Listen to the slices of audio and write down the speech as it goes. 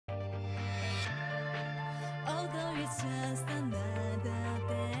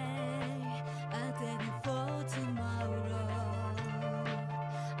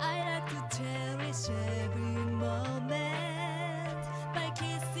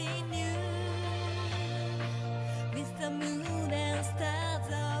the moon and stars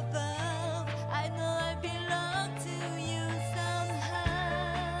above. I know I belong to you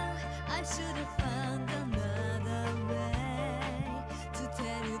somehow. I should have found another way to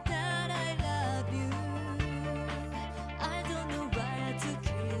tell you that I love you. I don't know why I took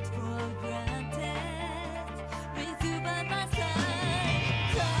it for granted. With you by my side,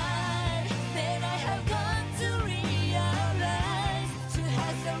 but then I have got to realize to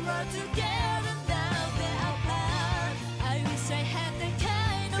have the world together now they're apart. I wish I had the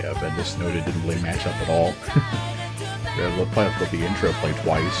kind of Yeah, but this noted didn't really match up at all. Yeah, we'll play with the intro play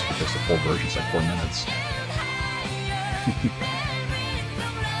twice because the full version's like 4 minutes.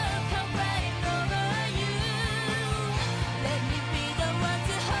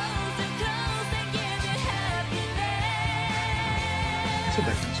 So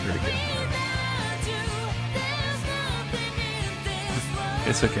that's pretty good.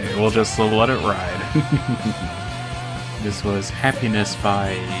 It's okay, we'll just let it ride. This was Happiness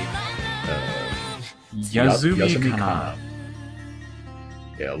by Yazumi Kana.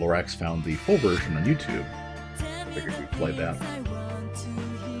 Yeah, Lorax found the full version on YouTube. I figured we'd play that.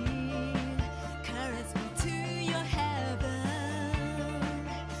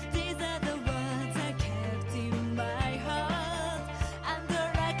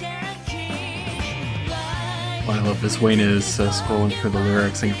 I love this. Wayne is scrolling through the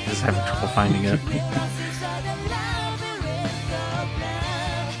lyrics and is having trouble finding it.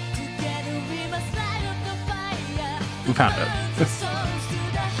 We found it.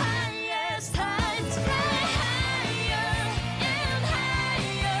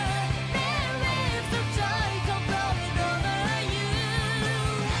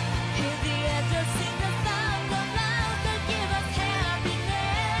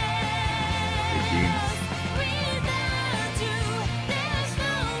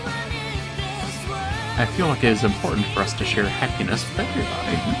 I feel like it is important for us to share happiness with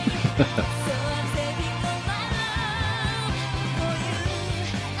everybody.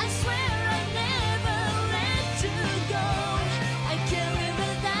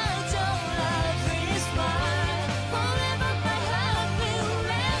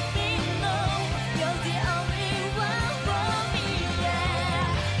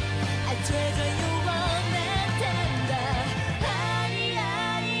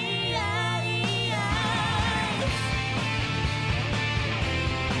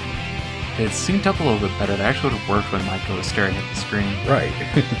 It's synced up a little bit better. That actually would have worked when Michael was staring at the screen. Right.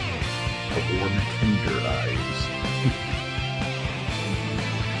 Warm, tender eyes.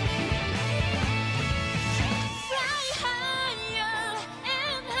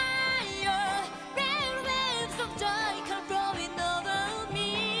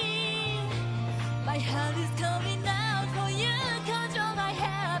 My heart is coming out for you, 'cause you're my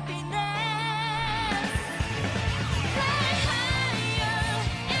happiness. Fly higher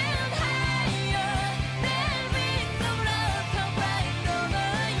and higher, let wings of love come right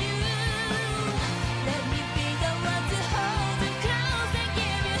over you. Let me be the one to hold you close and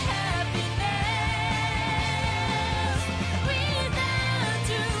give you happiness. Without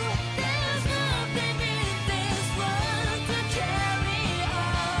you, there's nothing in this world to carry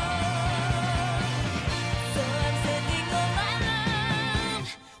on. So I'm sending all my love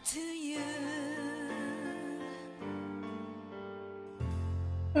to you.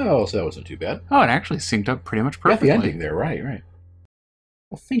 Oh, so that wasn't too bad. Oh, it actually synced up pretty much Got perfectly. the ending there, right, right.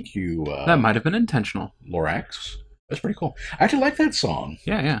 Well, thank you, That might have been intentional. Lorax. That's pretty cool. I actually like that song.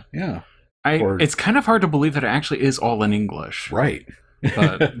 Yeah, yeah. Yeah. It's kind of hard to believe that it actually is all in English. Right.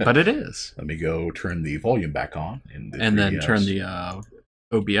 But it is. Let me go turn the volume back on. And then turn the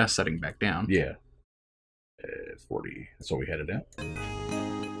OBS setting back down. Yeah. 40. That's what we had it at.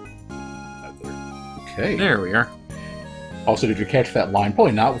 Okay. There we are. Also, did you catch that line?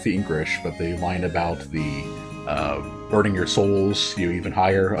 Probably not with the English, but the line about the burning your souls even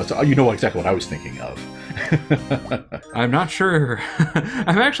higher. You know exactly what I was thinking of. I'm not sure.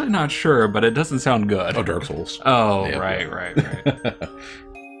 I'm actually not sure, but it doesn't sound good. Oh, Dark Souls. Oh, Yeah. right.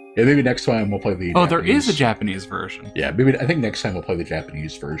 Yeah, maybe next time we'll play the Oh, there Japanese. is a Japanese version. Yeah, maybe I think next time we'll play the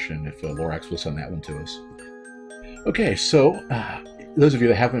Japanese version if Lorax will send that one to us. Okay, so those of you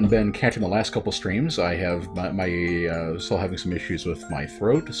that haven't been catching the last couple streams, I have still having some issues with my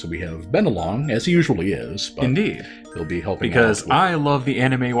throat, so we have Ben along, as he usually is. But Indeed. he'll be helping Because out with... I love the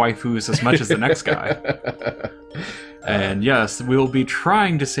anime waifus as much as the next guy. And yes, we'll be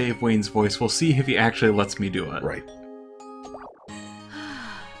trying to save Wayne's voice. We'll see if he actually lets me do it. Right.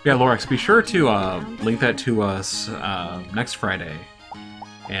 Yeah, Lorax, be sure to link that to us next Friday.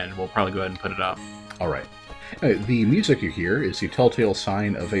 And we'll probably go ahead and put it up. All right. The music you hear is the telltale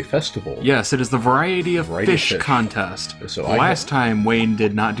sign of a festival. Yes, it is the Variety of Variety of Fish Fish. contest. So Last time, Wayne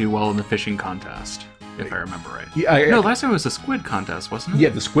did not do well in the fishing contest, if I remember right. Yeah, No, last time it was a squid contest, wasn't it? Yeah,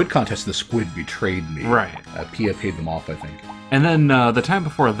 the squid contest, the squid betrayed me. Right. Pia paid them off, I think. And then the time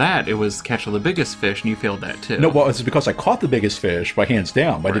before that, it was catch the biggest fish, and you failed that too. No, well, it's because I caught the biggest fish by hands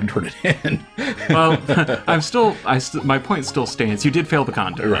down, but I didn't turn it in. Well, my point still stands. You did fail the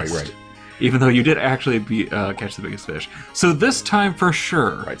contest. Right. Even though you did actually catch the biggest fish. So this time for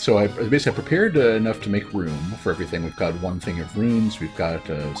sure. Right, so I basically prepared enough to make room for everything. We've got one thing of runes, we've got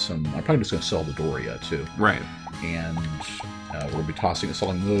some... I'm probably just going to sell the Doria, too. Right. And we're going to be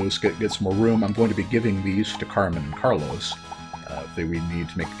selling those, get some more room. I'm going to be giving these to Carmen and Carlos. That we need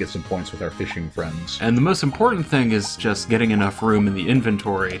to get some points with our fishing friends. And the most important thing is just getting enough room in the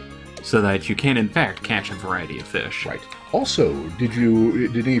inventory so that you can, in fact, catch a variety of fish. Right. Also, did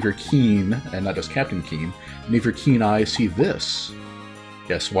any of your keen, and not just Captain Keen, any of your keen eyes see this?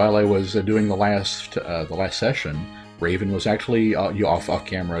 Yes, while I was doing the last session, Raven was actually off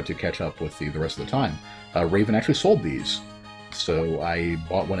camera to catch up with the rest of the time. Raven actually sold these, so I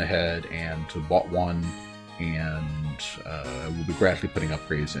went ahead and bought one, and we'll be gradually putting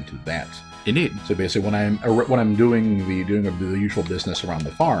upgrades into that. Indeed. So basically, when I'm doing the usual business around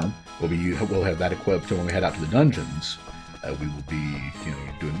the farm, we'll have that equipped, and when we head out to the dungeons, we will be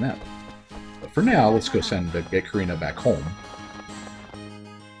doing that. But for now, let's go get Karina back home.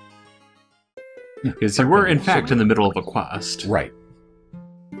 Because you were, in fact, in the middle of a quest. Right.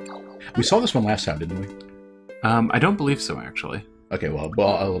 We saw this one last time, didn't we? I don't believe so, actually. Okay, well,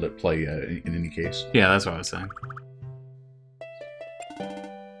 I'll let it play in any case. Yeah, that's what I was saying.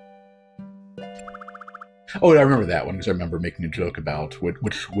 Oh, I remember that one, because I remember making a joke about which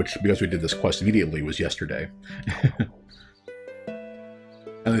because we did this quest immediately, was yesterday.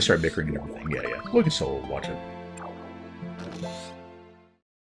 And they start bickering and everything. Yeah. We can still watch it.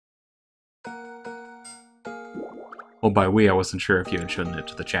 Well, by we, I wasn't sure if you had shown it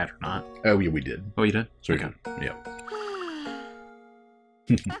to the chat or not. Oh, yeah, we did. Oh, you did? So okay. Yeah.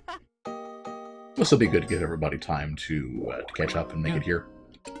 This will be good to give everybody time to catch up and make it here.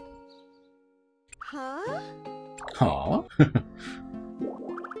 Huh? Huh?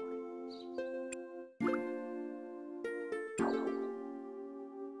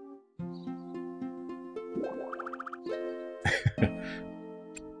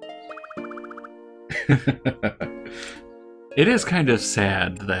 It is kind of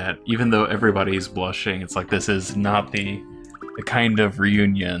sad that even though everybody's blushing, it's like this is not the kind of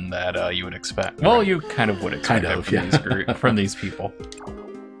reunion that you would expect. Well, you kind of would expect from these people.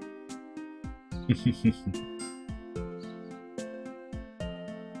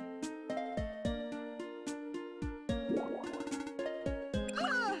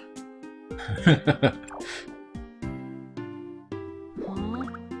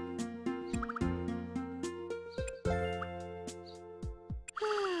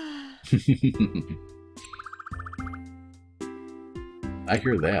 I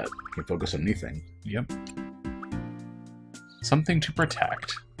hear that. Can't focus on anything. Yep. Something to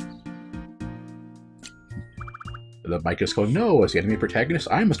protect. The mic is going, no, as the enemy protagonist,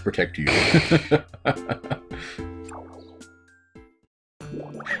 I must protect you. Like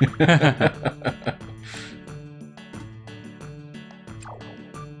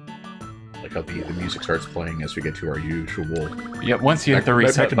how the music starts playing as we get to our usual... Yep, once you hit the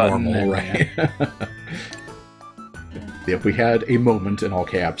reset button. Normal, right? Yep, we had a moment in all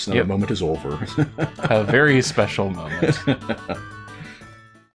caps, now the moment is over. A very special moment.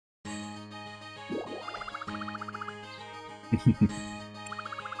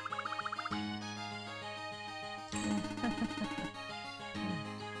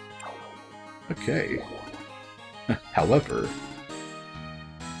 Okay. However...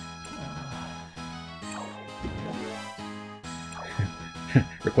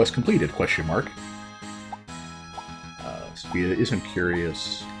 Request completed, question mark. Speed isn't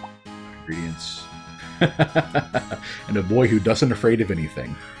curious. Ingredients. And a boy who doesn't afraid of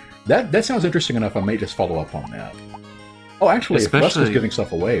anything. That sounds interesting enough, I may just follow up on that. Oh, actually, if Wes was giving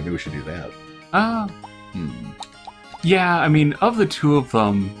stuff away, maybe we should do that. Yeah, I mean, of the two of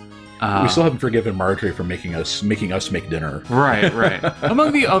them... we still haven't forgiven Marjorie for making us make dinner. Right.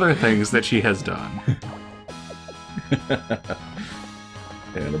 Among the other things that she has done.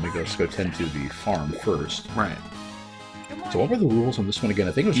 Yeah, let me just go tend to the farm first. Right. So what were the rules on this one again?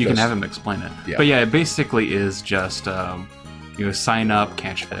 I think it was You can have him explain it. Yeah. But yeah, it basically is just, sign up,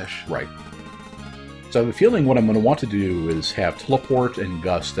 catch fish. Right. So I have a feeling what I'm going to want to do is have teleport and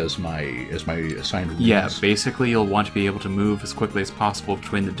gust as my assigned runes. Yeah, basically you'll want to be able to move as quickly as possible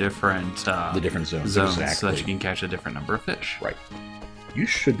between the different zones exactly. exactly. So that you can catch a different number of fish. Right. You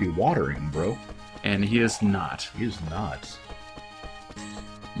should be watering, bro. And he is not. He is not.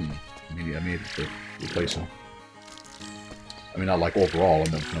 Maybe I made it to replace him. I mean, not like overall,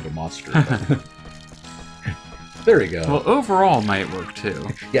 I'm another monster. But... there we go. Well, overall might work too.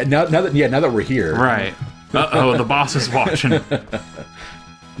 Yeah, now that we're here. Right. Uh-oh, the boss is watching.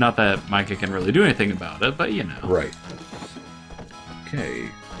 Not that Micah can really do anything about it, but you know. Right. Okay,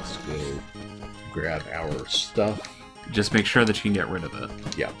 let's go grab our stuff. Just make sure that you can get rid of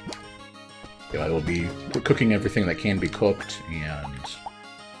it. Yeah. Yeah, it'll be cooking everything that can be cooked, and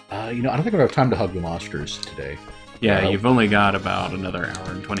I don't think I have time to hug the monsters today. Yeah, you've only got about another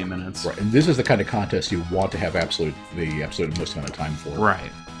hour and 20 minutes. Right, and this is the kind of contest you want to have the absolute most amount of time for.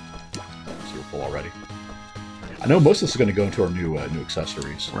 Right. So we're full already. I know most of this is going to go into our new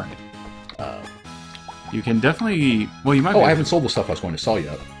accessories. Right. You can definitely... Well, you might. Oh, I haven't sold the stuff I was going to sell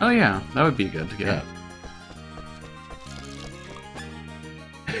yet. Oh yeah, that would be good to get.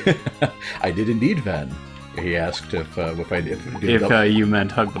 Yeah. I did indeed, Ven. He asked if you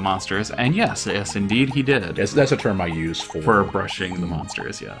meant hug the monsters, and yes, indeed he did. Yes, that's a term I use for brushing the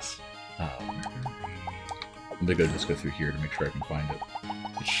monsters. Yes. I'm gonna just go through here to make sure I can find it.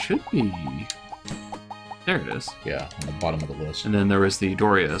 It should be. There it is. Yeah, on the bottom of the list. And then there was the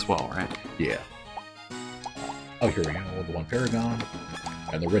Doria as well, right? Yeah. Oh, here we go. The one Paragon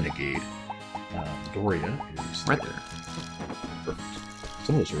and the Renegade. Doria is right there. Perfect.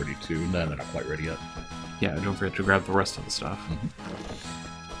 Some of those are ready too. No, they're not quite ready yet. Yeah, don't forget to grab the rest of the stuff.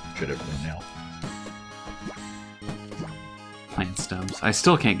 Should have room now. Plant stems. I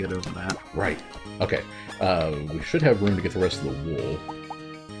still can't get over that. Right. Okay. We should have room to get the rest of the wool.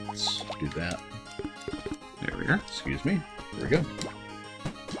 Let's do that. There we are. Excuse me. There we go.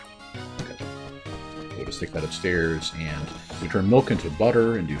 Okay. We'll just stick that upstairs, and we turn milk into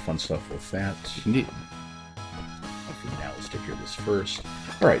butter and do fun stuff with that. Indeed. Now let's take care of this first.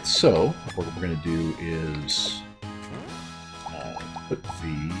 Alright, so what we're going to do is put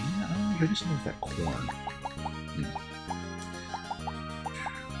the... I just love that corn.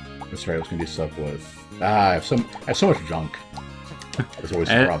 That's right, I was going to do stuff with... I have so much junk. That's always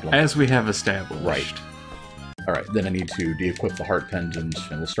a problem. As we have established. Right. Alright, then I need to de-equip the heart pendant,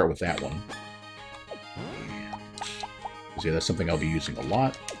 and we'll start with that one. And, yeah, that's something I'll be using a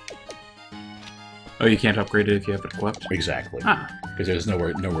lot. Oh, you can't upgrade it if you have it equipped? Exactly. Ah. Because there's no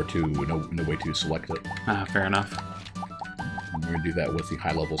way to select it. Ah, fair enough. And we're going to do that with the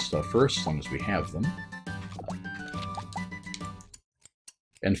high-level stuff first, as long as we have them.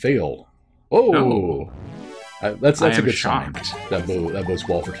 And failed. Oh! That's a good sign. That bodes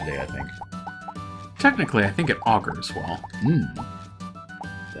well for today, I think. Technically, I think it augurs well. Then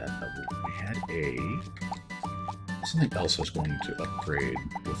we had something else I was going to upgrade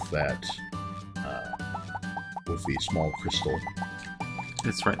with that, with the small crystal.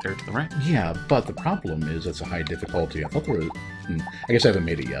 It's right there to the right. Yeah, but the problem is it's a high difficulty. I thought there was... I guess I haven't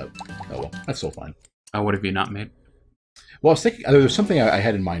made it yet. Oh well, that's still fine. What have you not made? Well, I was thinking there was something I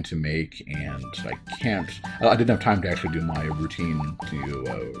had in mind to make, and I can't. I didn't have time to actually do my routine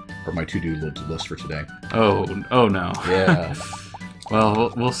or my to-do list for today. Oh no. Yeah.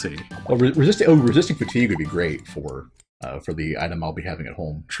 Well, we'll see. Well, resisting fatigue would be great for the item I'll be having at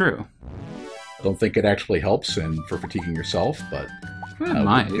home. True. I don't think it actually helps for fatiguing yourself, but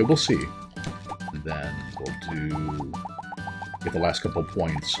we'll see. And then we'll get the last couple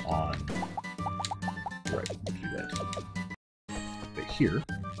points on. Right, we'll do that. Right here,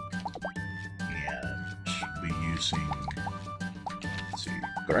 and we'll be using. Let's see,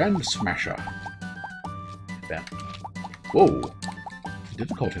 Grand Smasher. That. Whoa, the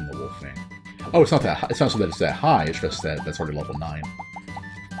difficulty in the wolf thing. Oh, it's not that. It's not so that it's that high. It's just that that's already level 9.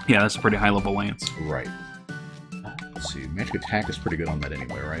 Yeah, that's a pretty high level lance. Right. Let's see. Magic attack is pretty good on that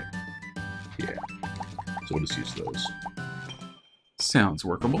anyway, right? Yeah. So we'll just use those. Sounds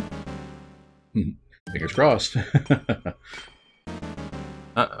workable. Fingers crossed.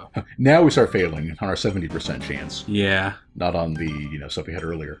 Uh-oh. Now we start failing on our 70% chance. Yeah. Not on the stuff we had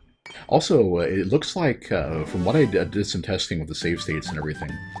earlier. Also, it looks like, from what I did some testing with the save states and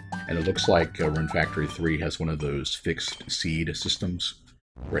everything, and it looks like Rune Factory 3 has one of those fixed seed systems,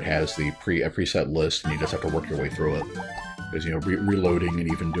 where it has a preset list, and you just have to work your way through it. Because, reloading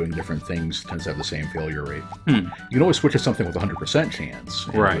and even doing different things tends to have the same failure rate. You can always switch to something with 100% chance,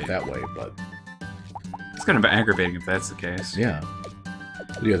 and do it that way, but... It's kind of aggravating if that's the case. Yeah.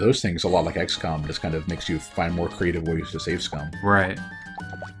 But yeah, those things, a lot like XCOM, just kind of makes you find more creative ways to save scum. Right.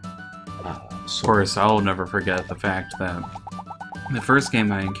 Of course, I'll never forget the fact that the first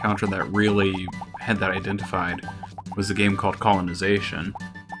game I encountered that really had that identified was a game called Colonization.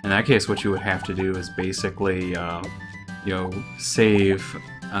 In that case, what you would have to do is basically, you know, save,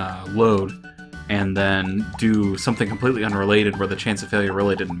 load, and then do something completely unrelated where the chance of failure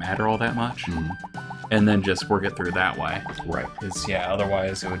really didn't matter all that much, and then just work it through that way. Right. Because, yeah,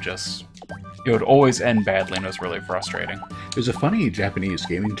 otherwise it would always end badly, and it was really frustrating. There's a funny Japanese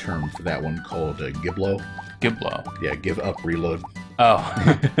gaming term for that one called Giblo. Giblo. Yeah, give up, reload. Oh.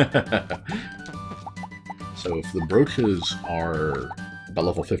 So if the brooches are about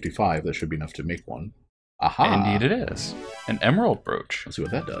level 55, that should be enough to make one. Aha! Indeed it is. An emerald brooch. Let's see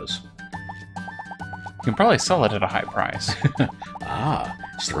what that does. You can probably sell it at a high price. Ah,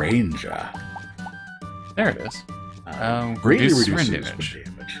 strange. There it is. Greatly reduce reduces wind wind damage.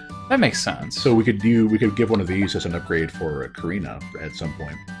 damage. That makes sense. So we could give one of these as an upgrade for Karina at some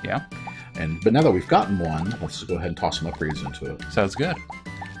point. Yeah. But now that we've gotten one, let's go ahead and toss some upgrades into it. Sounds good.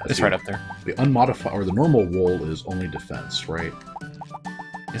 It's right up there. The unmodified or the normal wool is only defense, right?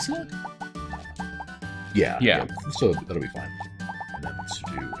 Isn't it? Yeah. Yeah. So that'll be fine. And then let's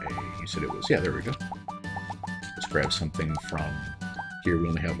do you said it was, yeah, there we go. Let's grab something from here. We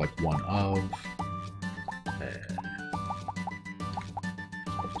only have like one of.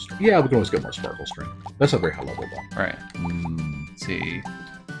 Yeah, we can always get more sparkle string. That's not very high level though. Right. Let's see.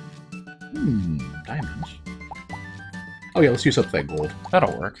 Diamonds. Oh yeah, let's use up that gold.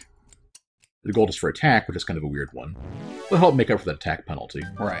 That'll work. The gold is for attack, which is kind of a weird one. It'll help make up for that attack penalty.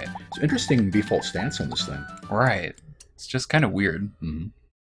 Right. It's interesting default stance on this thing. Right. It's just kind of weird.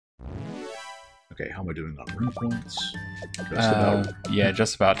 Okay, how am I doing on rune points? Just about. Yeah,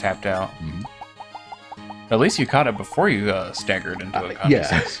 just about tapped out. At least you caught it before you staggered into a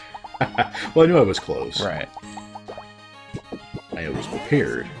contest. Yeah. Well, I knew I was close. Right. I was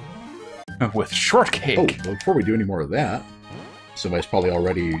prepared. With shortcake. Oh, well, before we do any more of that, somebody's probably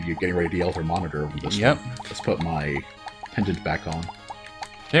already getting ready to yell at their monitor over this one. Let's put my pendant back on.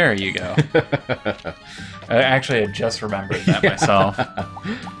 There you go. Actually, I just remembered that myself.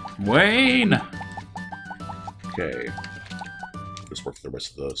 Wayne! Okay. Let's work through the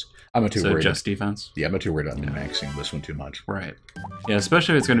rest of those. I'm not too worried. So just defense? Yeah, I'm not too worried about maxing this one too much. Right. Yeah,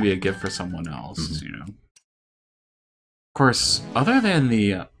 especially if it's going to be a gift for someone else, you know. Of course, other than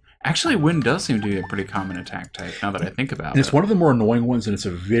the... Actually, wind does seem to be a pretty common attack type, now that I think about it. It's one of the more annoying ones, and it's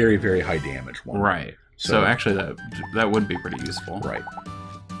a very, very high damage one. Right. So actually, that would be pretty useful. Right.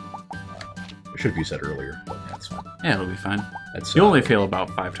 I should have used that earlier, but that's fine. Yeah, it'll be fine. You only fail about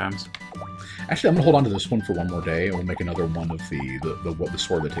 5 times. Actually, I'm going to hold on to this one for one more day, and we'll make another one of the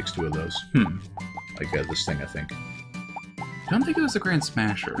sword that takes 2 of those. Like this thing, I think. I don't think it was the Grand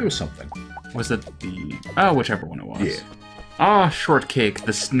Smasher. It was something. Was it the... Oh, whichever one it was. Yeah. Ah, shortcake,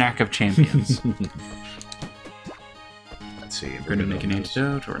 the snack of champions. Let's see. We're gonna make an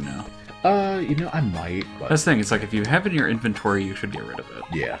antidote or no? You know, I might. But... That's the thing. It's like if you have it in your inventory, you should get rid of it.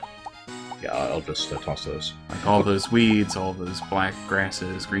 Yeah. Yeah, I'll just toss those. Like all those weeds, all those black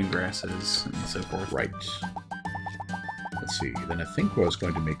grasses, green grasses, and so forth. Right. Let's see. Then I think I was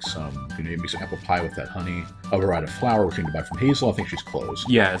going to make some apple pie with that honey. Oh, we're out of flour, which we can buy from Hazel. I think she's closed.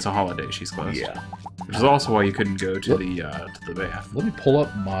 Yeah, it's a holiday. She's closed. Yeah. Which is also why you couldn't go to the bath. Let me pull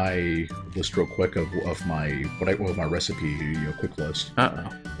up my list real quick of my my recipe quick list. So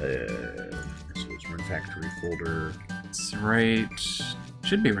it's Rune Factory folder. It's right.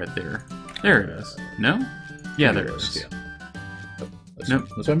 Should be right there. There it is. No? Yeah, there it is. Yeah.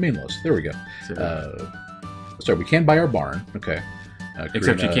 That's my main list. There we go. Sorry, we can buy our barn. Okay.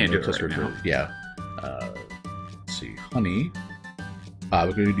 Except you can't do it right now. Yeah. Let's see. Honey.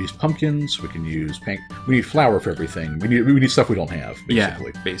 We can use pumpkins. We can use we need flour for everything. We need stuff we don't have,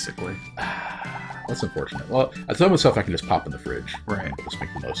 basically. Yeah, basically. That's unfortunate. Well, some of the stuff I can just pop in the fridge. Right. We'll just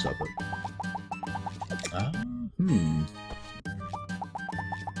make the most of it.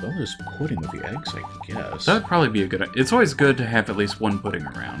 Well, there's pudding with the eggs, I guess. That'd probably be a good... It's always good to have at least one pudding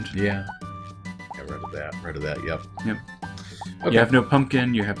around. Yeah. Yeah, rid of that, yep. Okay. You have no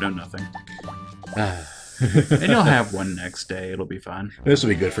pumpkin, you have no nothing. And you'll have one next day, it'll be fine. This will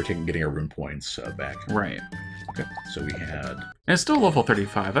be good for getting our rune points back. Right. Okay, so we had... And it's still level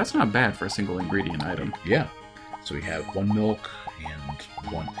 35, that's not bad for a single ingredient item. Yeah. So we have 1 milk and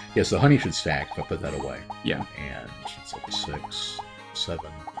 1... Yes, the honey should stack if I put that away. Yeah. And it's like 6, 7...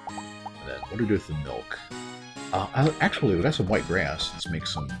 And then what do we do with the milk? Actually, we got some white grass. Let's make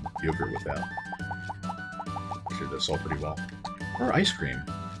some yogurt with that. Actually, that's all pretty well. Or ice cream.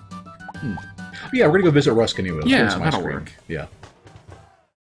 Yeah, we're gonna go visit Rusk anyway. Yeah, that'll work. Yeah.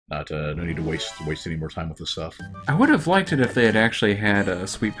 No need to waste any more time with this stuff. I would have liked it if they had actually had a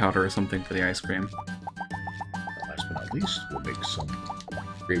sweet powder or something for the ice cream. Last but not least, we'll make some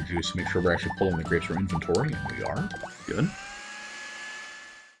grape juice to make sure we're actually pulling the grapes from inventory, and we are. Good.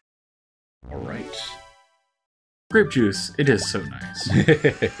 Alright. Grape juice, it is so nice.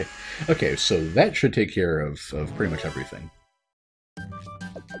 Okay, so that should take care of pretty much everything.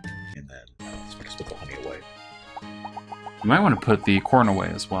 And then, let's put the honey away. You might want to put the corn away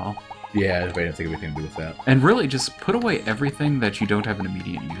as well. Yeah, I didn't think of anything to do with that. And really, just put away everything that you don't have an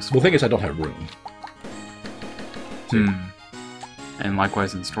immediate use for. Well, the thing is, I don't have room. And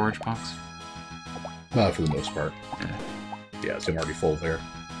likewise in storage box? For the most part. Yeah, so I'm already full there.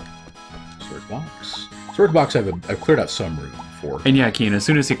 Storage box. Storage box, I've cleared out some room for. And yeah, Keen, as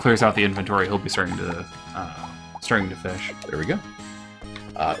soon as he clears out the inventory, he'll be starting to fish. There we go.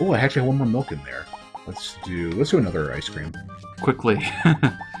 Oh, I actually have one more milk in there. Let's do another ice cream. Quickly.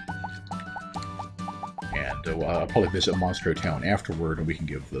 And I'll probably visit Monstro Town afterward, and we can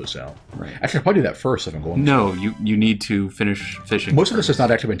give those out. Right. Actually, I'll probably do that first if I'm going No, you need to finish fishing. Most of this has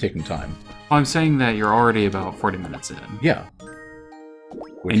not actually been taking time. Well, I'm saying that you're already about 40 minutes in. Yeah.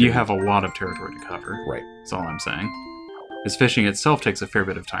 And you have a lot of territory to cover. Right. That's all I'm saying. Because fishing itself takes a fair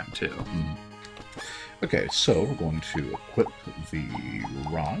bit of time, too. Mm. Okay, so we're going to equip the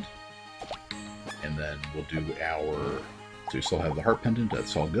rod. And then we'll do our... So we still have the heart pendant.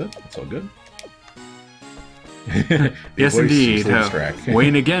 That's all good. That's all good. Yes, indeed.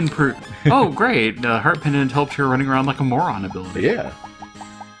 Wayne again Oh, great. The heart pendant helped her running around like a moron ability. Yeah.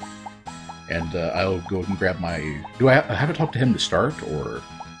 And I'll go and grab my... Do I have to talk to him to start, or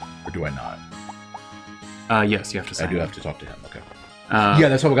do I not? Yes, you have to say. I do have to talk to him, okay. Yeah,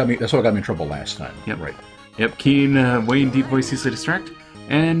 that's what got me in trouble last time. Yep. Right. Yep, Keen, Wayne, deep voice, easily distract.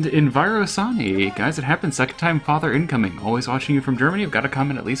 And Envirosani, guys, it happened. Second time father incoming. Always watching you from Germany. I've got to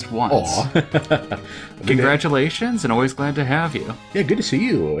comment at least once. Aw. Congratulations, and always glad to have you. Yeah, good to see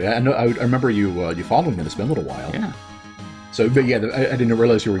you. I know. I remember you. You following me. It's been a little while. Yeah. So, but yeah, I didn't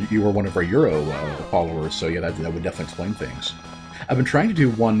realize you were one of our Euro followers. So yeah, that would definitely explain things. I've been trying to do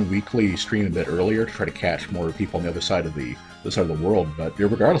one weekly stream a bit earlier to try to catch more people on the other side of the world. But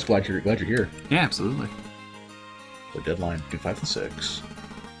regardless, glad you're here. Yeah, absolutely. The deadline between 5 and 6,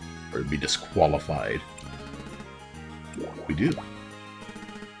 or to be disqualified. We do.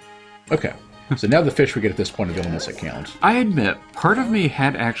 Okay, so now the fish we get at this point are the only ones that count. I admit, part of me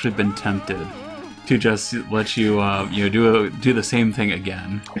had actually been tempted to just let you, do the same thing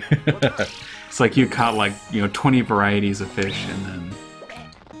again. It's like you caught 20 varieties of fish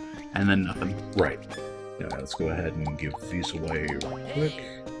and then nothing. Right. Now let's go ahead and give these away real quick.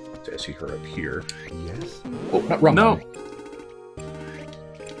 I see her up here. Yes. Oh, not wrong. No.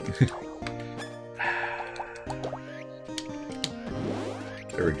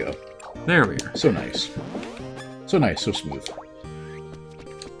 There we go. There we are. So nice. So nice, so smooth.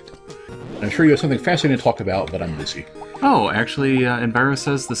 I'm sure you have something fascinating to talk about, but I'm busy. Oh, actually, Enviro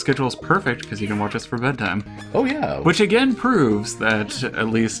says the schedule is perfect because you can watch us for bedtime. Oh, yeah. Which again proves that at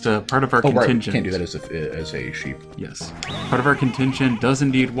least part of our contingent... Right. Can't do that as a sheep. Yes. Part of our contingent does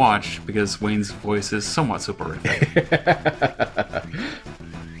indeed watch because Wayne's voice is somewhat soporific.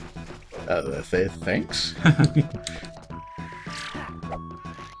 Thanks.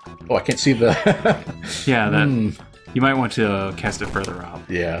 Oh, I can't see the... Yeah, that... You might want to cast it further up.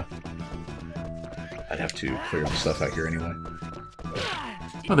 Yeah. I'd have to clear the stuff out here anyway.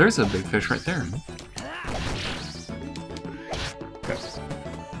 Oh, there's a big fish right there. Okay.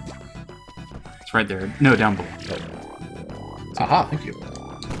 It's right there. No, down below. Oh. Aha, thank you.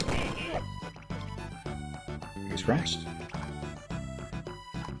 Fingers crossed.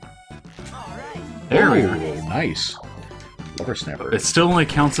 There we are. Nice. Whippersnapper. It still only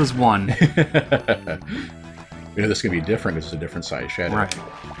counts as one. You know this is going to be different because it's a different size shadow. Right.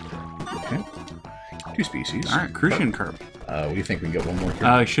 Okay. 2 species. Alright, Crucian Carp. What do you think? We can get one more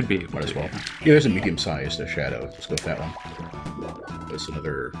here? Should be. Might as well. Yeah, there's a medium-sized shadow. Let's go with that one. There's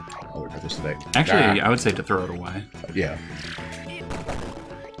another purpose today. Actually, I would say to throw it away. Yeah.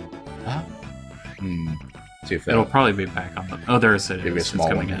 See if it'll probably be back on the... Oh, there's it. Maybe a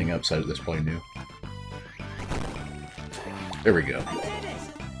small one hitting upside that's probably new. There we go.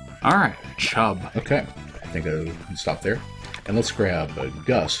 Alright, chub. Okay. I think I can stop there. And let's grab a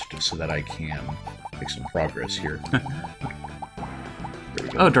gust so that I can make some progress here. There we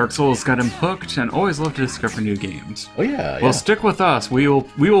go. Oh, Dark Souls got him hooked, and always love to discover new games. Oh yeah. Well, stick with us. We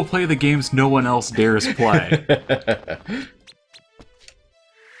will play the games no one else dares play.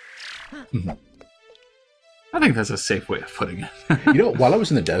 I think that's a safe way of putting it. You know, while I was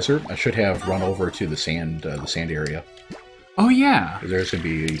in the desert, I should have run over to the sand area. Oh, yeah. There's going to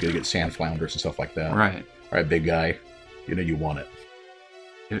be, you're going to get sand flounders and stuff like that. Right. All right, big guy. You know you want it.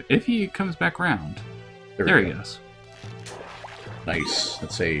 If he comes back around. There he goes. Nice.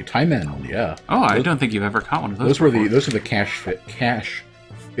 That's a Tieman, yeah. Oh, I don't think you've ever caught one of those. Those are the cash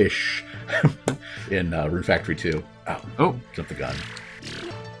fish in Rune Factory 2. Oh. Jump the gun.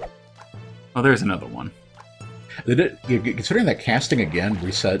 Oh, there's another one. Considering that casting again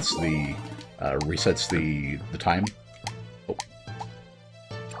resets the time.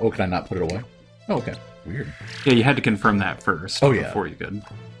 Oh, can I not put it away? Oh, okay. Weird. Yeah, you had to confirm that first. Oh, yeah. Before you could.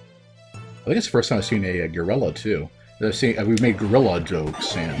 I think it's the first time I've seen a gorilla too. We've made gorilla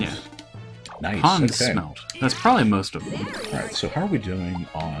jokes and Yeah. Nice. Hans Okay. smelt. That's probably most of them. All right. So how are we doing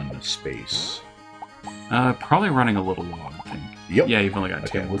on space? Probably running a little low, I think. Yep. Yeah, you've only got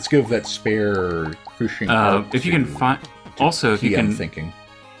Okay. 2. Let's give that spare crucian. If you can find, also if you can, I'm thinking.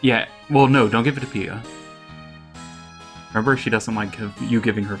 Yeah. Well, no, don't give it to Pia. Remember, she doesn't like you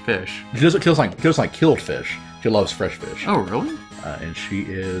giving her fish. She doesn't kills like killed fish. She loves fresh fish. Oh, really? And she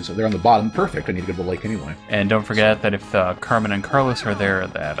is. They're on the bottom. Perfect. I need to go to the lake anyway. And don't forget that if Carmen and Carlos are there,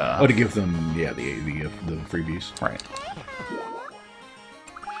 that to give them the freebies. Right.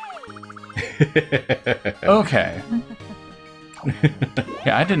 Okay.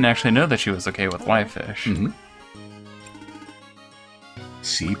 Yeah, I didn't actually know that she was okay with live fish. Mm-hmm.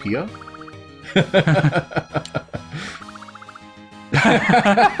 Sepia?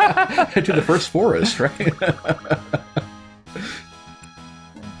 To the first forest, right?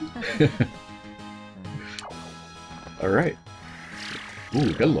 All right.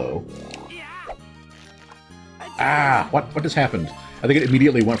 Ooh, hello. Ah, what just happened? I think it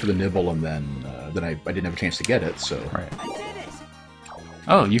immediately went for the nibble, and then I didn't have a chance to get it. So Right.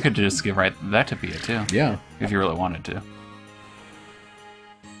 Oh, you could just give that to Pia too. yeah, If you really wanted to.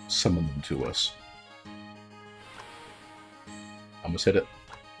 summon them to us. Almost hit it.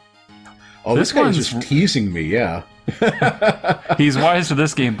 Oh, this guy's one's- just teasing me. Yeah. He's wise to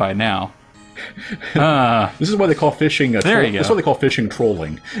this game by now. This is why they call fishing. There you go. That's why they call fishing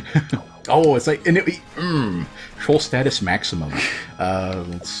trolling. Oh, it's like troll status maximum.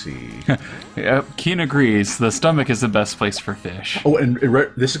 Let's see. Yep, Keen agrees. The stomach is the best place for fish. Oh, and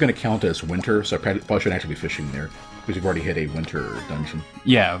this is going to count as winter, so I probably shouldn't actually be fishing there because you've already hit a winter dungeon.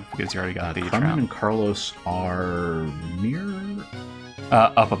 Yeah, because you already got the Carmen trout. and Carlos are near.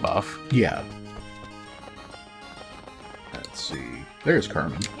 Up above. Yeah. Let's see. There's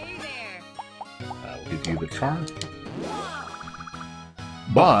Carmen. We'll give you the charm.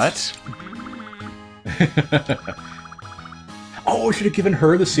 But Oh, I should have given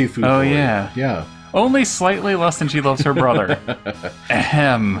her the seafood. Oh, boy. yeah. Yeah. only slightly less than she loves her brother.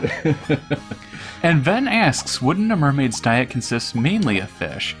 Ahem. And Ven asks, wouldn't a mermaid's diet consist mainly of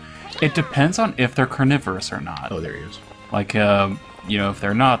fish? It depends on if they're carnivorous or not. Oh, there he is. Like, if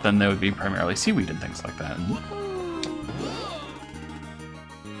they're not, then they would be primarily seaweed and things like that.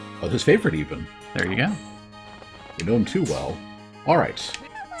 Oh, his favorite even. There you go. You know him too well. All right.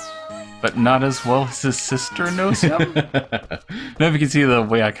 But not as well as his sister knows him. I don't know if you can see the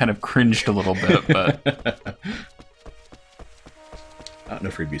way I kind of cringed a little bit, but... No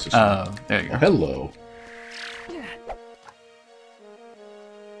freebies this time. There you go. Oh, hello.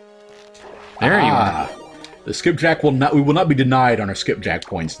 There you are. The skipjack will not. We will not be denied on our skipjack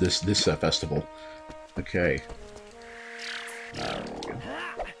points this festival. Okay. There we go.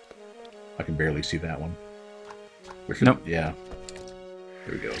 I can barely see that one. Nope. Yeah.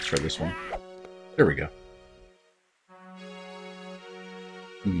 There we go. Let's try this one. There we go.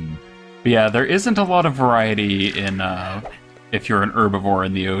 But yeah, there isn't a lot of variety in if you're an herbivore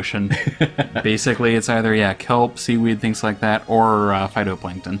in the ocean. Basically, it's either kelp, seaweed, things like that, or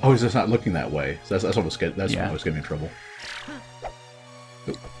phytoplankton. Oh, he's just not looking that way. So that's almost good. That's Yeah. what was getting in trouble.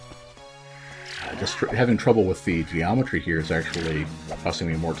 Just having trouble with the geometry here is actually costing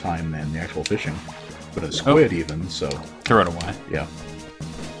me more time than the actual fishing. But a squid even, so Throw it away. yeah.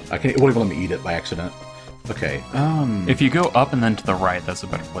 It won't even let me eat it by accident. Okay. If you go up and then to the right, that's a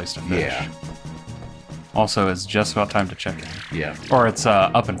better place to fish. Yeah. Also, it's just about time to check in. Yeah. Or it's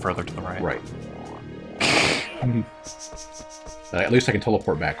up and further to the right. Right. At least I can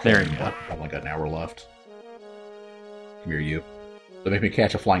teleport back. There home, you go. but I've only got an hour left. Come here, you. That make me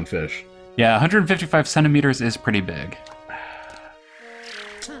catch a flying fish. Yeah, 155 centimeters is pretty big.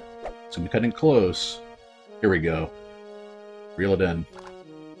 So we cutting close. Here we go. Reel it in.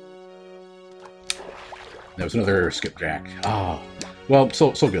 That was another skipjack. Oh. Well,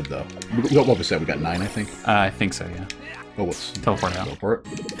 so good though. What we said? We got 9, I think. I think so, yeah. Oh, what's Teleport out. teleport?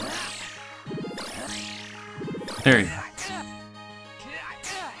 There you go.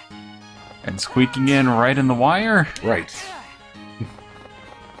 And squeaking in right in the wire. Right.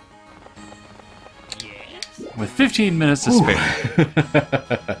 with 15 minutes to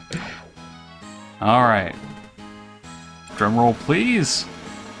spare. All right. Drum roll, please.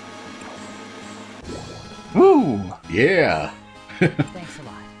 Woo! Yeah. Thanks a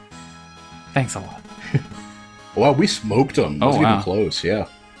lot. Thanks a lot. Wow, we smoked them. That Oh, wasn't wow. even close, yeah.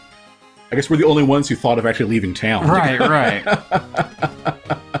 I guess we're the only ones who thought of actually leaving town. Right, right.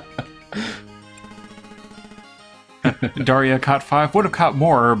 Daria caught 5. Would have caught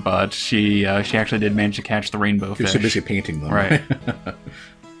more, but she actually did manage to catch the rainbow You're fish. so busy painting them. Right.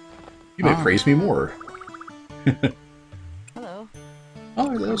 You may praise me more. Hello.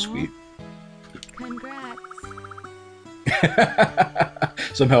 Oh, that was sweet. Congrats.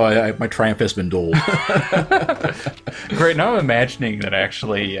 Somehow my triumph has been dulled. Great. Now I'm imagining that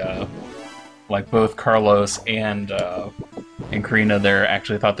actually, like both Carlos and Karina there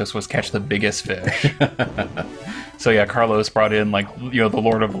actually thought this was catch the biggest fish. So yeah, Carlos brought in like the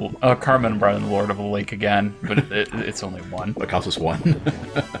Lord of Carmen brought in the Lord of the Lake again, but it's only one. What counts as one?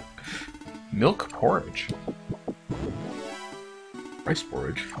 Milk porridge. Rice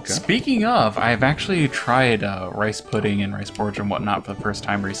porridge. Okay. Speaking of, I've actually tried rice pudding and rice porridge and whatnot for the first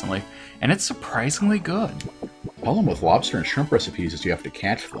time recently, and it's surprisingly good. The problem with lobster and shrimp recipes is you have to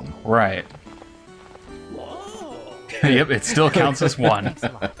catch them. Right. Yep, it still counts as one.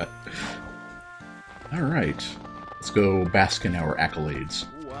 All right. Let's go bask in our accolades.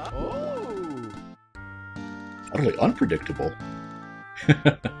 Utterly unpredictable.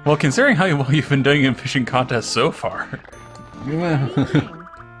 Well, considering how well you've been doing in fishing contests so far. Well,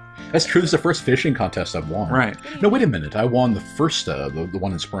 that's true. This is the first fishing contest I've won. Right. No, wait a minute. I won the first, the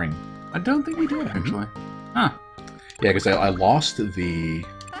one in spring. I don't think you did, actually. Huh. Yeah, because I lost the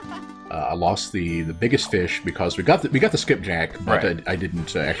biggest fish because we got the skipjack, but Right. I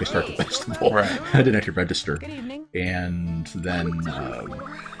didn't actually start the festival. Right. I didn't actually register. Good evening. And then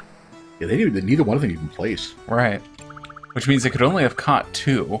neither one of them even placed. Right. Which means they could only have caught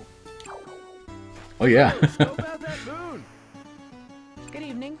 2. Oh yeah. Good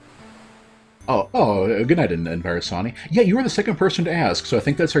evening. Oh, good night, Envirosani. Yeah, you were the second person to ask, so I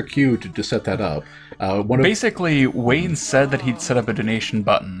think that's our cue to set that up. Basically, Wayne said that he'd set up a donation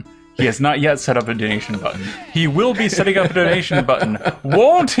button. He has not yet set up a donation button. He will be setting up a donation button,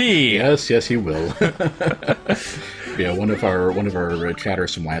 won't he? Yes, he will. Yeah, one of our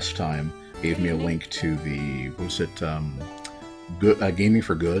chatters from last time gave me a link to the Gaming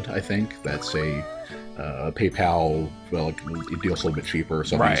for Good. I think that's a PayPal. Well, it deals a little bit cheaper,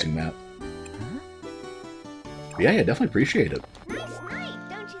 so I'm Right. using that. Yeah, definitely appreciate it. Nice night,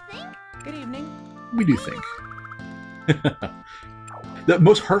 don't you think? Good evening. We do think. The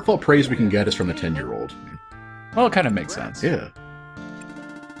most heartfelt praise we can get is from the 10-year-old. Well, it kind of makes sense. Yeah.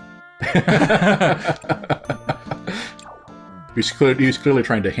 He's clearly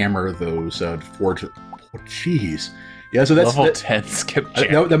trying to hammer those forge. Oh, jeez. Yeah, so that's Level 10 skipjack.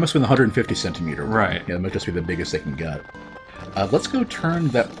 that must have been the 150 centimeter one. Right. Yeah, that might just be the biggest they can get. Let's go turn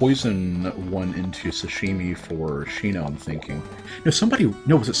that poison one into sashimi for Shino, I'm thinking.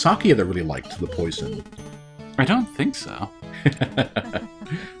 No, was it Sakia that really liked the poison? I don't think so.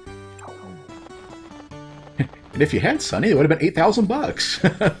 And if you had Sunny, it would have been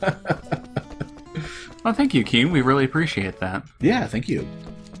 $8,000. Well, thank you, Keen. We really appreciate that. Yeah, thank you.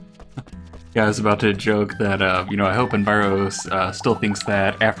 Yeah, I was about to joke that, I hope Enviro still thinks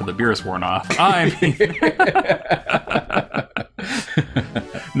that after the beer's worn off. I mean...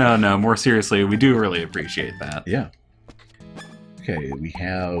 No, more seriously, we do really appreciate that. Yeah. Okay, we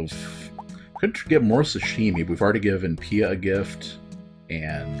have... Could get more sashimi, but we've already given Pia a gift,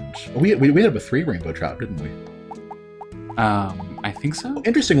 and... Oh, we had up a 3 rainbow trout, didn't we? I think so?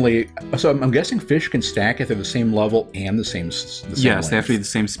 Interestingly, so I'm guessing fish can stack if they're the same level and the same Yes, they have to be length. the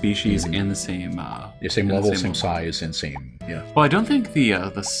same species Mhm. and the same... Yeah, same and the level, same size, and same... Yeah. Well, I don't think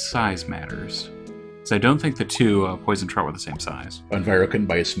the size matters. So I don't think the 2 poison trout were the same size. Enviro couldn't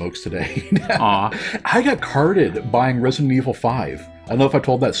buy his smokes today. Aw. I got carded buying Resident Evil 5. I don't know if I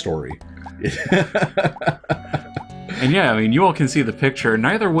told that story. And yeah, I mean, you all can see the picture.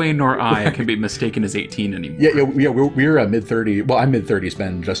 Neither Wayne nor I can be mistaken as 18 anymore. Yeah, we're mid-30s. Well, I'm mid-30s.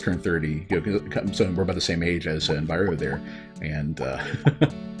 Ben just turned 30. So we're about the same age as Enviro there. And,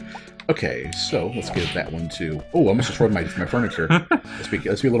 okay, so let's give that one to... Oh, I almost destroyed my furniture. Let's be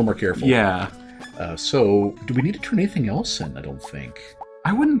a little more careful. Yeah. So, do we need to turn anything else in? I don't think.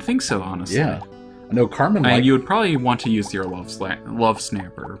 I wouldn't think so, honestly. Yeah. I know Carmen I mean, liked... you would probably want to use your love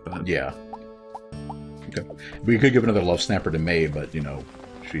snapper, but... Yeah. Okay. We could give another love snapper to May, but, little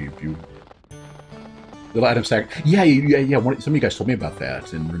item stack. Yeah. Some of you guys told me about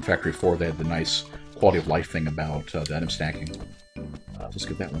that. In Rune Factory 4, they had the nice quality of life thing about the item stacking. Let's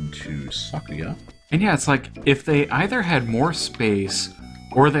give that one to Sakuya. And yeah, it's like, if they either had more space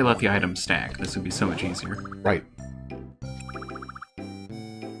or they let the items stack, this would be so much easier. Right.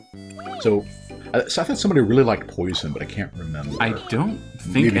 So I thought somebody really liked poison, but I can't remember. I don't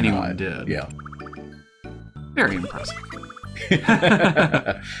think Maybe anyone not. did. Yeah. Very impressive.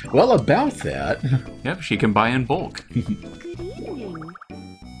 Well, about that... Yep, she can buy in bulk. Good evening.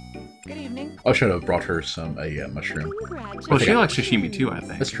 Good evening. I should have brought her a mushroom. Congratulations. Well, she likes sashimi too, I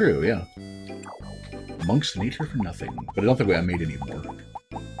think. That's true, yeah. Amongst nature for nothing. But I don't think I made any more.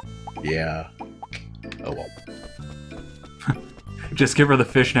 Yeah. Oh well. Just give her the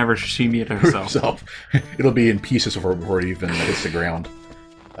fish, never sashimi it herself. So, it'll be in pieces before it even hits the ground.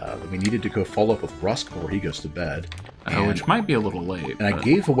 We needed to go follow up with Rusk before he goes to bed. Which might be a little late. And I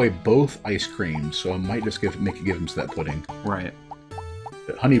gave away both ice creams, so I might just give him to that pudding. Right.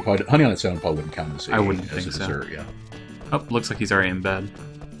 But honey on its own probably wouldn't count as I wouldn't as think a so. dessert, yeah. Oh, looks like he's already in bed.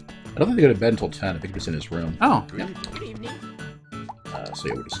 I don't think they go to bed until 10. I think it's in his room. Oh. Yeah. Good evening. So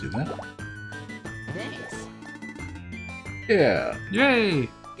yeah, we'll just do that. Thanks. Yeah, Yay!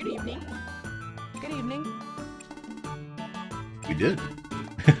 Good evening. Good evening. we did.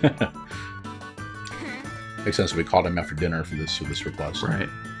 Makes sense. We called him after dinner for this request. Right.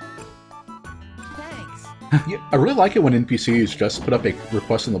 Thanks. Yeah, I really like it when NPCs just put up a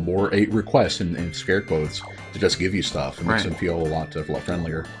request on the board, a request in scare quotes to just give you stuff. It makes Right. them feel a lot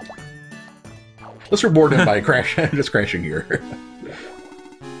friendlier. Let's reward him by just crashing here.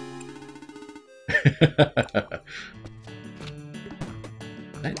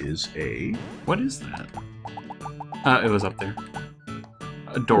 That is a What is that? It was up there.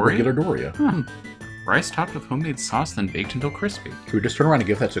 A Dory? regular Doria. Rice topped with homemade sauce, then baked until crispy. Can we just turn around and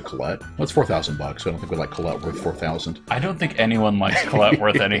give that to Colette? Well, it's $4,000 bucks. So I don't think we like Colette worth 4,000. I don't think anyone likes Colette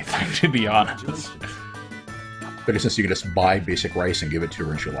worth anything, to be honest. But since you can just buy basic rice and give it to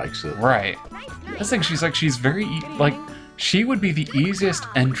her and she likes it. Right. That's the thing, she's very, like, she would be the easiest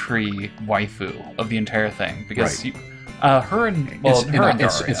entry waifu of the entire thing. Because Right. her and, well, her and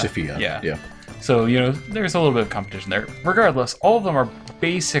it's Daria. Sophia. Yeah. So, there's a little bit of competition there. Regardless, all of them are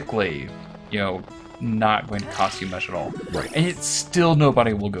basically, not going to cost you much at all. Right. And it's still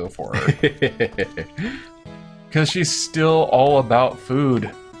nobody will go for her. Because she's still all about food.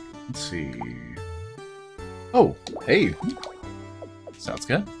 Let's see. Oh, hey. Sounds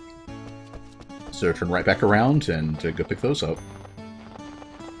good. So turn right back around and go pick those up.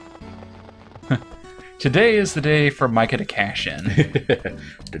 Today is the day for Micah to cash in.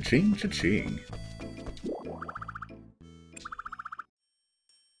 Cha-ching, cha-ching.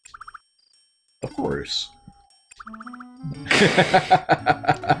 Of course.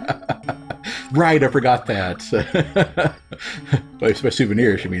 Right, I forgot that. By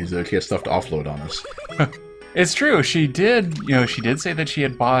souvenir, she means she has stuff to offload on us. It's true. She did, she did say that she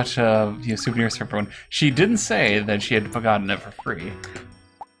had bought souvenirs for everyone. She didn't say that she had gotten it for free.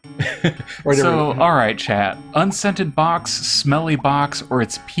 Or So, all right, chat. Unscented box, smelly box, or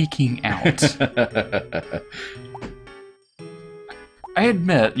it's peeking out. I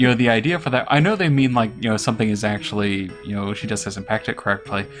admit, the idea for that, I know they mean like, something is actually, she just hasn't packed it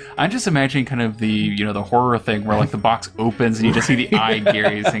correctly. I'm just imagining kind of the, the horror thing where like the box opens and you just see the eye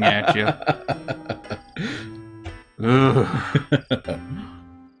gazing at you. Ugh.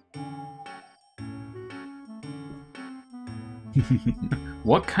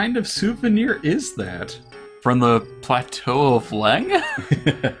 What kind of souvenir is that? From the Plateau of Leng?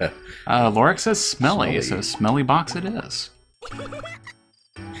 Lorik says smelly, so smelly box it is.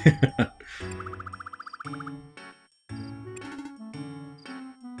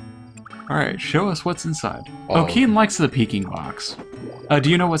 Alright, show us what's inside. Oh, Keen likes the peeking box. Do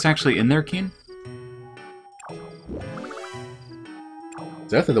you know what's actually in there, Keen?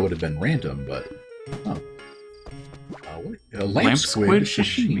 I thought that would have been random, but... Oh. Lamp squid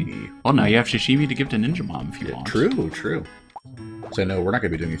sashimi. Well, now you have sashimi to give to Ninja Mom if you want. True. So no, we're not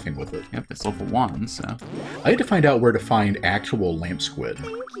going to be doing anything with it. Yep, it's level 1, so... I need to find out where to find actual lamp squid.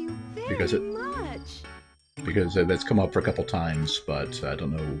 Thank you very Because it- much. Because that's come up for a couple times, but I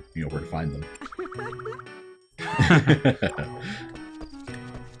don't know, where to find them.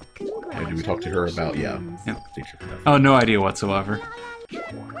 And did we talk to her about... Yeah. Yep. Teacher for that. Oh, no idea whatsoever.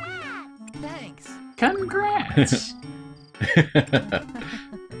 Thanks. Congrats!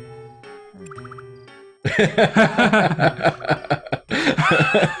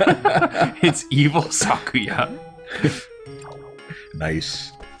 It's evil Sakuya.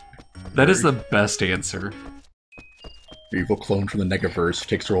 Nice. That is the best answer. Evil clone from the Negaverse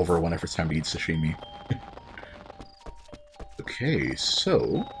takes her over whenever it's time to eat sashimi. Okay,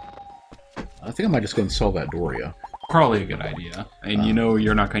 so... I think I might just go and sell that Doria. probably a good idea. And you know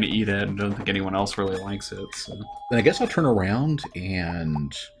you're not going to eat it, and don't think anyone else really likes it. So. Then I guess I'll turn around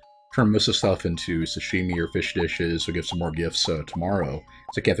and turn most of the stuff into sashimi or fish dishes, or give some more gifts tomorrow.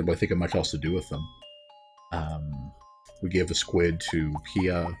 So I can't really think of much else to do with them. We gave the squid to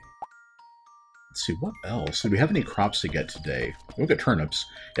Pia. Let's see, what else? Do we have any crops to get today? We'll get turnips.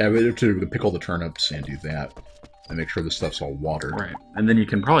 Yeah, we have to pickle the turnips and do that. And make sure the stuff's all watered. Right. And then you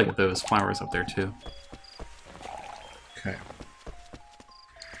can probably get those flowers up there, too. Okay.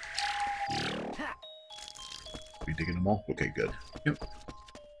 We digging them all? Okay, good. Yep.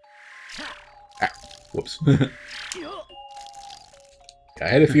 Ah, whoops. I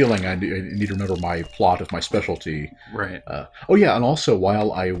had a feeling I need to remember my plot of my specialty. Right. Oh yeah, and also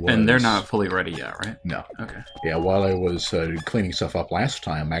while I was... And they're not fully ready yet, right? No. Okay. Yeah, while I was cleaning stuff up last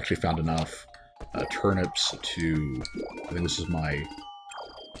time, I actually found enough turnips to... I think this is my...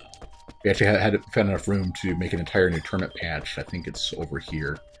 We actually found enough room to make an entire new turnip patch. I think it's over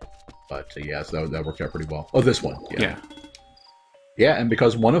here. But yeah, so that worked out pretty well. Oh, this one. Yeah. Yeah, and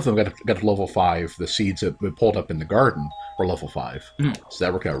because one of them got to level 5, the seeds that we pulled up in the garden were level 5. Mm. So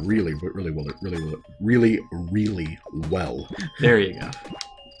that worked out really well. There you go.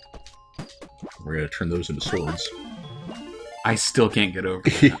 We're going to turn those into swords. I still can't get over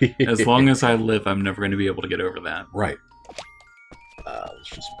that. As long as I live, I'm never going to be able to get over that. Right. Let's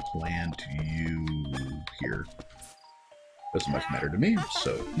just plan to you here. Doesn't much matter to me,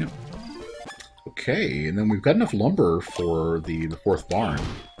 so... Yep. Okay, and then we've got enough lumber for the fourth barn,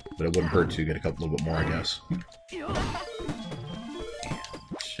 but it wouldn't hurt to get a little bit more, I guess.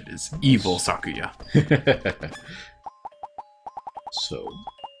 It is evil, Sakuya. So,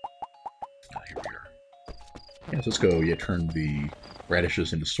 here we are. Yeah, so let's go. Yeah, turn the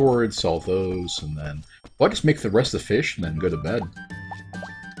radishes into swords, sell those, and then... Well, just make the rest of the fish and then go to bed.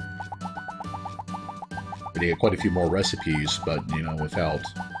 We get quite a few more recipes, but, you know, without...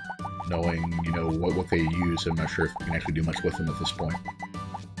 knowing, you know, what they use, I'm not sure if we can actually do much with them at this point.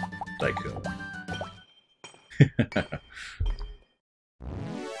 Daiko.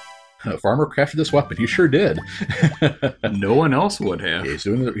 Farmer crafted this weapon. He sure did. No one else would have. Yeah, he's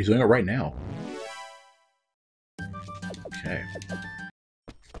doing it right now. Okay.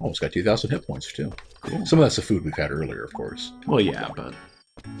 Oh, it's got 2,000 hit points, too. Cool. Some of that's the food we've had earlier, of course. Well, yeah, but...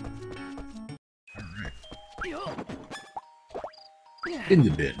 Alright. In the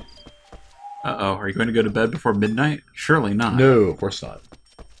bin. Uh-oh, are you going to go to bed before midnight? Surely not. No, of course not.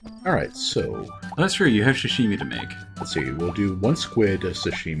 Alright, so... Well, that's true, you have sashimi to make. Let's see, we'll do one squid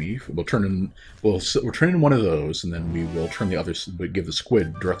sashimi. We'll turn in one of those, and then we will turn the other... We'll give the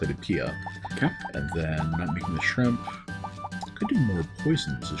squid directly to Pia. Okay. And then, not making the shrimp. Could do more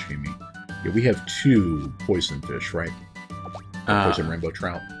poison sashimi. Yeah, we have 2 poison fish, right? Poison rainbow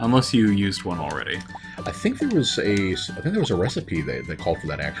trout. Unless you used one already. I think there was a recipe that called for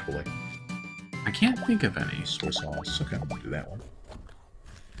that, actually. I can't think of any. Soy sauce. Okay, we'll do that one.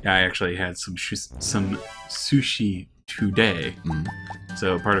 Yeah, I actually had some sushi today. Mm.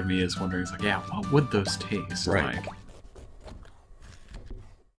 So part of me is wondering, it's like, yeah, what would those taste like?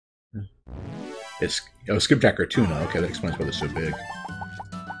 It's skipjack or tuna. Okay, that explains why they're so big.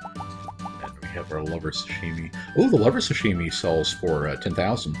 And we have our lover sashimi. Oh, the lover sashimi sells for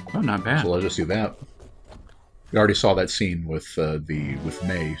 10,000. Oh, not bad. So let's just do that. We already saw that scene with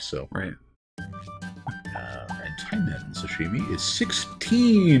May, so right. And Taimen sashimi is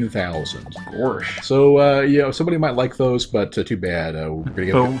 16,000. Gosh. So yeah, somebody might like those, but too bad. We're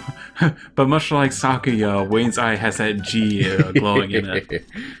gonna get but much like Sakuya, Wayne's eye has that G glowing in it.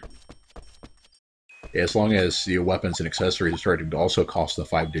 As long as your weapons and accessories are starting to also cost the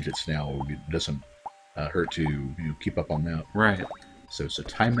 5 digits now, it doesn't hurt to keep up on that. Right. So it's a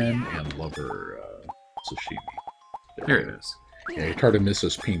Taimen and lover sashimi. There it is. Yeah, you try to miss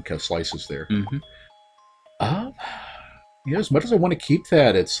those pink slices there. Mm-hmm. As much as I want to keep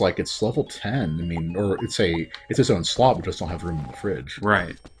that, it's like it's level 10. I mean, or it's its own slot, but just don't have room in the fridge.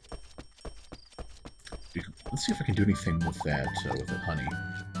 Right. Let's see if I can do anything with that honey.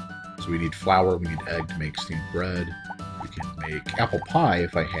 So we need flour, we need egg to make steamed bread. We can make apple pie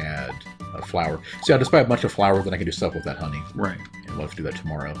if I had flour. See, I'll just buy a bunch of flour, then I can do stuff with that honey. Right. And we'll have to do that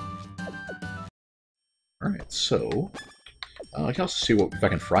tomorrow. Alright, so... I can also see if I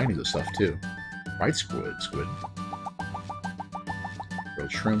can fry any of this stuff, too. Fried squid.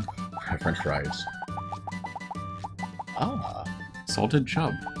 Grilled shrimp. French fries. Ah. Salted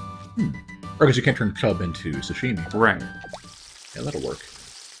chub. Or because you can't turn chub into sashimi. Right. Yeah, that'll work.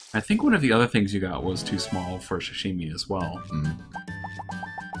 I think one of the other things you got was too small for sashimi as well. Mm.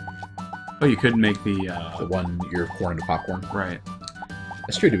 Oh, you could make the 1 ear of corn into popcorn. Right.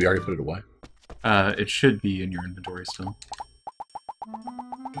 That's true. Did we already put it away? It should be in your inventory still.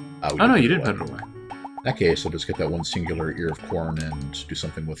 Oh, Oh no, you did put it away. In that case, I'll just get that one singular ear of corn and do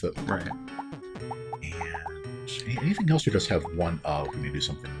something with it. Right. And anything else you just have one of we need to do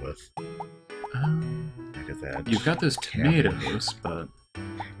something with? Look at that. You've got those tomatoes, but...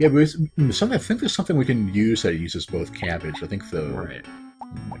 Yeah, but I think there's something we can use that uses both cabbage. I think Right.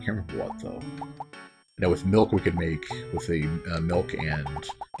 I can't remember what, though. Now, with milk, we could make... With the milk and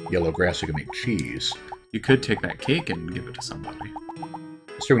yellow grass, we can make cheese. You could take that cake and give it to somebody.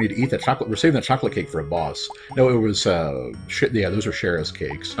 So we need to eat that chocolate. We're saving that chocolate cake for a boss. No, it was... yeah, those are Shara's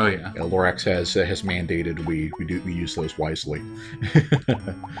cakes. Oh, yeah. Lorax has mandated we use those wisely.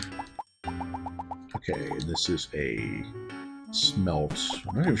 Okay, this is a smelt.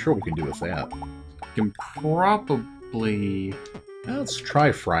 I'm not even sure what we can do with that. You can probably... Let's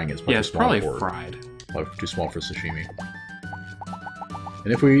try frying it. Yeah, it's probably fried. Too small for sashimi.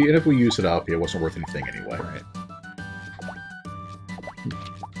 And if we use it up, it wasn't worth anything anyway. Right.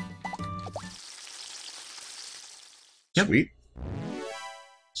 Yep. Sweet.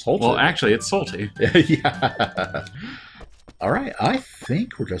 Salty. Well, actually, it's salty. Yeah. All right, I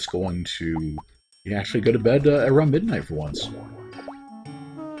think we're just going to actually go to bed around midnight for once.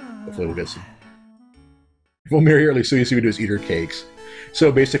 Hopefully we'll get some... Well, Mary early, so you see we do is eat her cakes.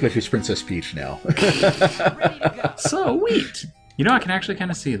 So basically, she's Princess Peach now. Sweet! You know, I can actually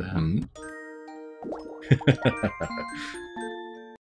kind of see that. Mm-hmm.